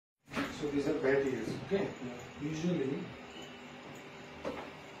So these are bad ears. Okay. Usually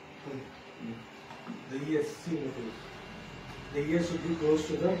the ears, see the ears should be close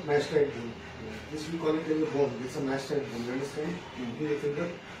to the mastoid bone. This we call it as a bone. It's a mastoid bone. You understand? Here the finger.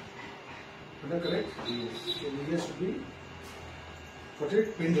 Is that correct? Yes. So the ears should be put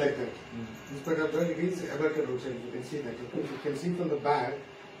it pinned like that. In spite of that, it is averted outside. You can see that. Okay? You can see from the back,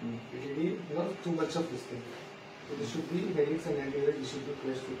 it will be too much of this thing. So this should be helix and anterior. This should be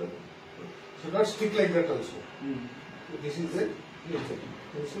placed to the. Should not stick like that also. So this is the.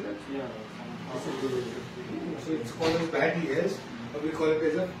 Can you see that? Yeah. So it's called as bad ears, or we call it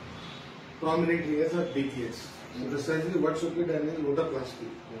as a prominent ears or big ears. So the surgery, what should be done is otoplasty,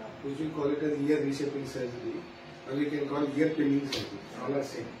 which we call it as ear reshaping surgery, or we can call ear pinning surgery. All are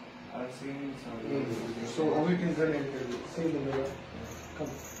same. I've seen some. So how it is done, I tell you. See in the mirror. Come.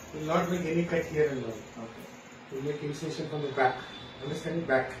 We will not make any cut here and now. Okay. We will make incision from the back. Understand?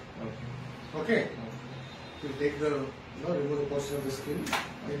 Back. Okay. We take the remove the portion of the skin.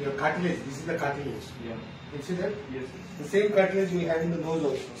 Then your cartilage. This is the cartilage. Yeah. You see that? Yes. The same cartilage we have in the nose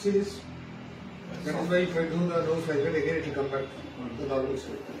also. See this? That is why if I do the nose like that, again it will come back to the normal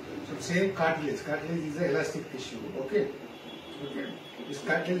shape. So same cartilage. Cartilage is an elastic tissue. Okay? Okay. This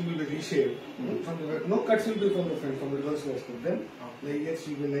cartilage will be reshaped from the back. No cuts will be from the front, from the reverse aspect. Then the ears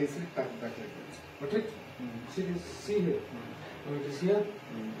will be nicely tucked back like that. Okay? See this? See here. Now it is here.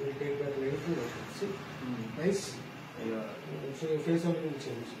 We will take that line to see? Nice? Yeah. So your face only will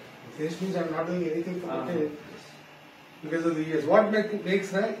change. Face means I am not doing anything for the tail because of the ears. What makes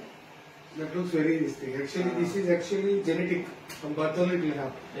that? That looks very this thing. Actually, this is actually genetic. From birth only it will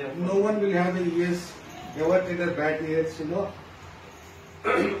have. No one will have the ears everted or bad ears,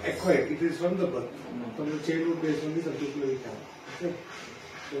 acquired. It is from the birth. From the childhood days only some people will have. Okay.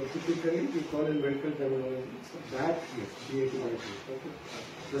 So typically we call in medical terminology it's a bad ear. Okay.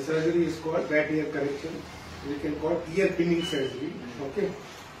 The surgery is called bad ear correction. We can call ear pinning surgery. Okay.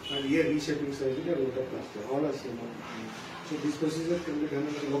 And ear reshaping surgery or otoplasty. All are same. So this procedure can be done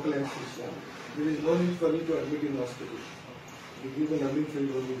in the local anesthesia. There is no need for you to admit in the hospital. We give the numbing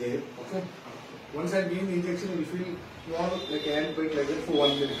fluid only there. Okay. Once I give the injection, we feel small like a hand pain like that for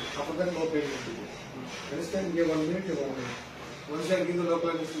 1 minute. After that, no pain will be there. Understand? Give 1 minute, 1 minute. Once I give the local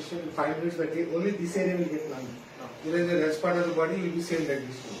anesthesia, in 5 minutes, only this area will get numbed. Whereas the rest part of the body will be same like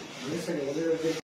this one. Understand?